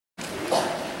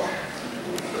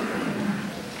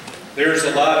There's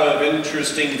a lot of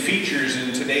interesting features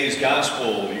in today's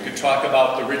gospel. You could talk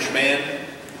about the rich man.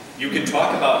 You can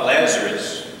talk about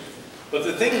Lazarus. But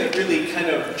the thing that really kind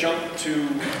of jumped to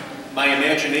my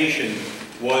imagination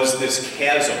was this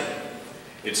chasm.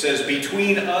 It says,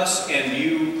 between us and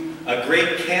you, a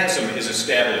great chasm is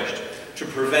established to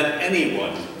prevent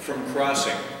anyone from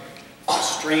crossing. A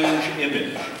strange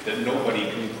image that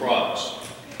nobody can cross.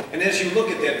 And as you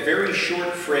look at that very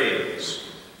short phrase,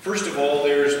 first of all,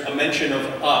 there's a mention of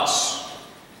us.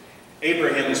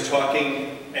 Abraham is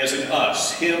talking as an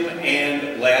us, him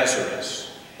and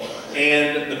Lazarus.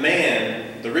 And the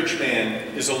man, the rich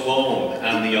man, is alone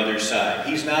on the other side.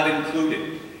 He's not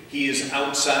included. He is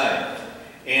outside.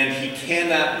 And he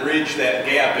cannot bridge that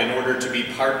gap in order to be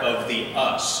part of the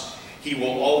us. He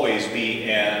will always be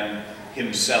an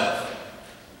himself.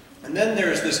 And then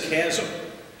there's this chasm.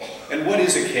 And what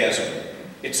is a chasm?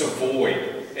 It's a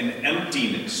void, an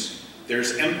emptiness.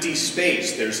 There's empty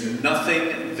space. There's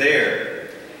nothing there.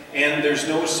 And there's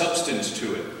no substance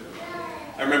to it.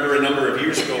 I remember a number of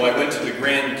years ago I went to the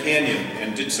Grand Canyon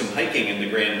and did some hiking in the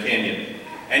Grand Canyon.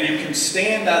 And you can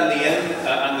stand on the end,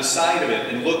 on the side of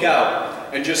it and look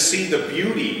out and just see the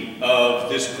beauty of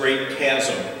this great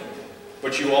chasm.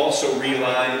 But you also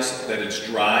realize that it's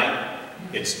dry,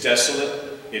 it's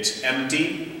desolate, it's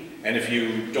empty, and if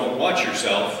you don't watch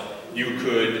yourself, you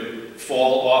could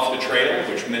fall off the trail,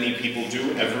 which many people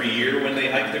do every year when they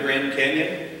hike the Grand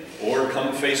Canyon, or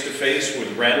come face to face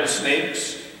with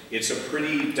rattlesnakes. It's a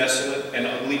pretty desolate and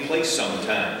ugly place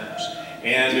sometimes.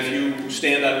 And if you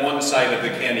stand on one side of the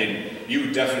canyon,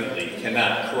 you definitely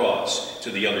cannot cross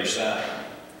to the other side.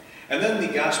 And then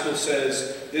the gospel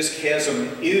says this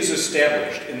chasm is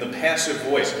established in the passive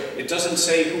voice. It doesn't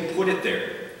say who put it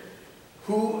there.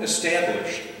 Who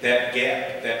established that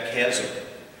gap, that chasm?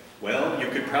 Well, you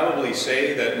could probably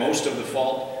say that most of the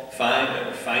fault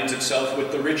finds itself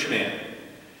with the rich man.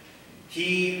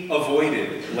 He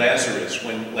avoided Lazarus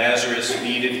when Lazarus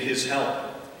needed his help.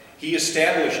 He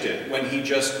established it when he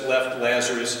just left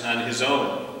Lazarus on his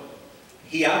own.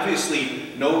 He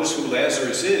obviously knows who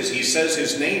Lazarus is. He says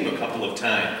his name a couple of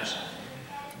times.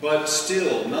 But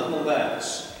still,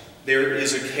 nonetheless, there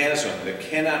is a chasm that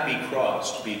cannot be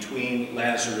crossed between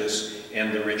Lazarus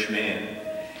and the rich man.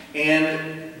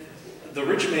 And the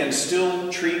rich man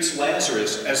still treats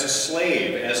Lazarus as a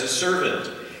slave, as a servant.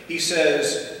 He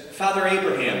says, Father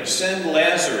Abraham, send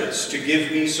Lazarus to give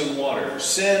me some water.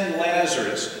 Send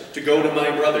Lazarus to go to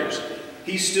my brothers.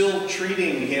 He's still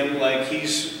treating him like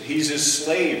he's his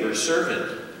slave or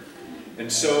servant.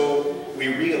 And so we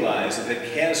realize that the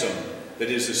chasm that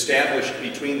is established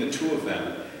between the two of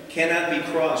them cannot be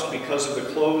crossed because of the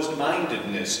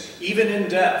closed-mindedness, even in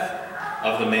death,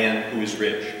 of the man who is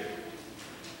rich.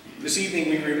 This evening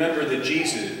we remember that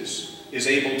Jesus is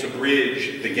able to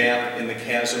bridge the gap in the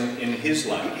chasm in his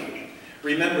life.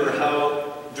 Remember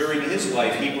how during his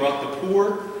life he brought the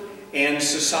poor and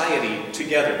society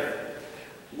together.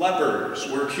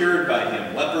 Lepers were cured by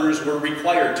him. Lepers were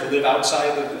required to live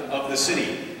outside of the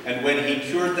city. And when he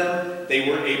cured them, they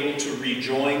were able to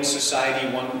rejoin society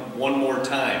one more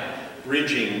time,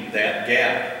 bridging that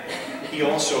gap. He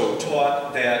also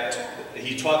taught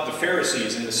the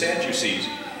Pharisees and the Sadducees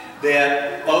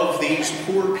that of these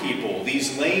poor people,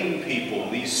 these lame people,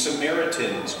 these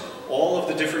Samaritans, all of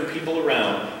the different people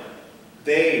around,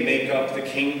 they make up the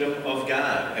kingdom of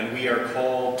God, and we are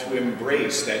called to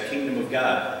embrace that kingdom of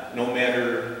God, no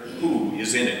matter who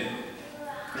is in it.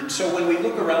 And so when we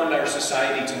look around our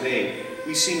society today,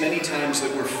 we see many times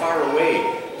that we're far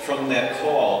away from that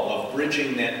call of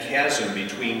bridging that chasm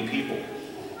between people.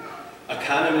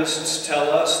 Economists tell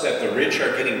us that the rich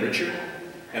are getting richer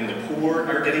and the poor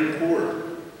are getting poorer.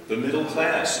 The middle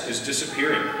class is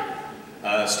disappearing.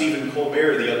 Stephen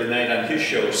Colbert the other night on his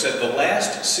show said the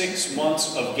last 6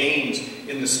 months of gains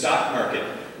in the stock market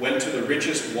went to the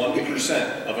richest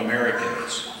 1% of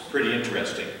Americans. Pretty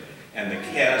interesting. And the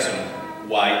chasm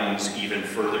widens even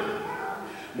further.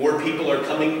 More people are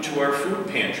coming to our food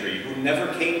pantry who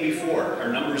never came before.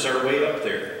 Our numbers are way up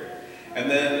there.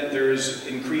 And then there's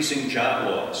increasing job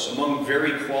loss among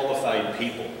very qualified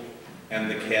people, and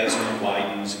the chasm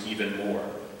widens even more.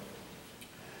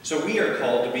 So we are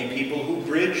called to be people who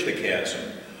bridge the chasm,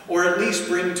 or at least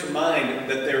bring to mind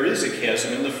that there is a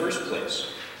chasm in the first place.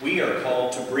 We are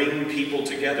called to bring people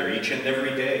together each and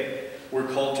every day. We're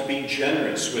called to be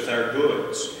generous with our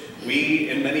goods. We,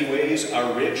 in many ways,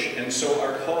 are rich and so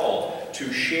are called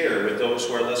to share with those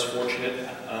who are less fortunate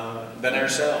than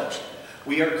ourselves.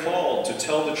 We are called to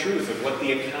tell the truth of what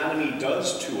the economy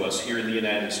does to us here in the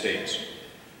United States.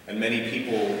 And many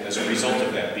people, as a result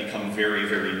of that, become very,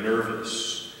 very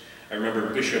nervous. I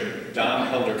remember Bishop Dom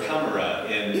Helder Câmara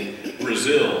in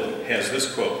Brazil has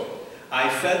this quote, "I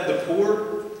fed the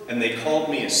poor and they called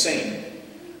me a saint.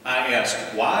 I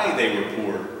asked why they were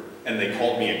poor and they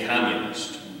called me a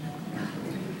communist."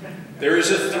 There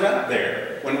is a threat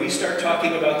there. When we start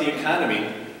talking about the economy,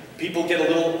 people get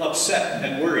a little upset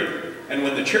and worried. And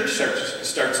when the church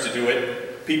starts to do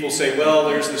it, people say, well,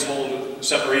 there's this whole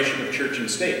separation of church and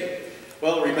state.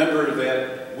 Well, remember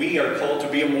that we are called to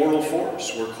be a moral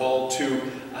force. We're called to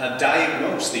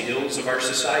diagnose the ills of our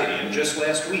society. And just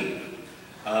last week,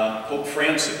 Pope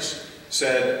Francis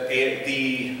said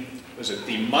the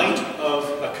might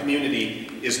of a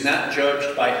community is not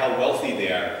judged by how wealthy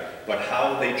they are, but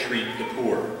how they treat the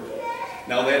poor.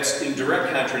 Now that's in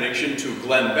direct contradiction to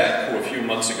Glenn Beck, who a few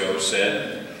months ago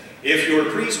said, if your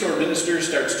priest or minister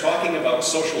starts talking about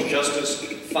social justice,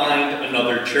 find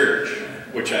another church,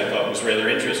 which I thought was rather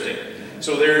interesting.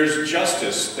 So there's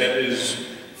justice that is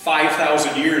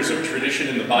 5,000 years of tradition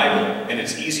in the Bible, and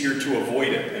it's easier to avoid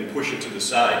it and push it to the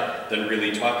side than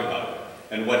really talk about it.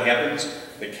 And what happens?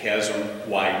 The chasm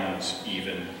widens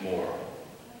even more.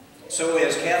 So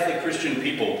as Catholic Christian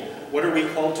people, what are we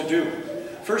called to do?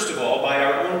 First of all, by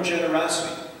our own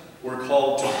generosity, we're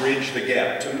called to bridge the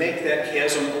gap, to make that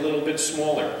chasm a little bit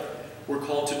smaller. We're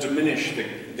called to diminish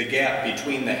the gap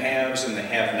between the haves and the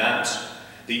have-nots,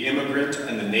 the immigrant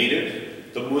and the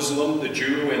native, the Muslim, the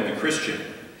Jew, and the Christian.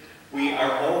 We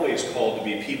are always called to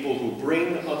be people who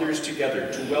bring others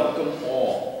together, to welcome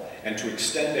all, and to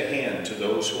extend a hand to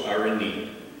those who are in need.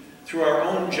 Through our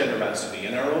own generosity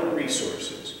and our own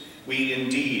resources, we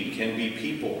indeed can be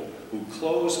people who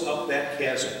close up that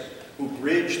chasm, who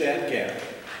bridge that gap,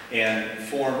 and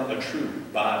form a true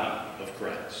body of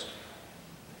Christ.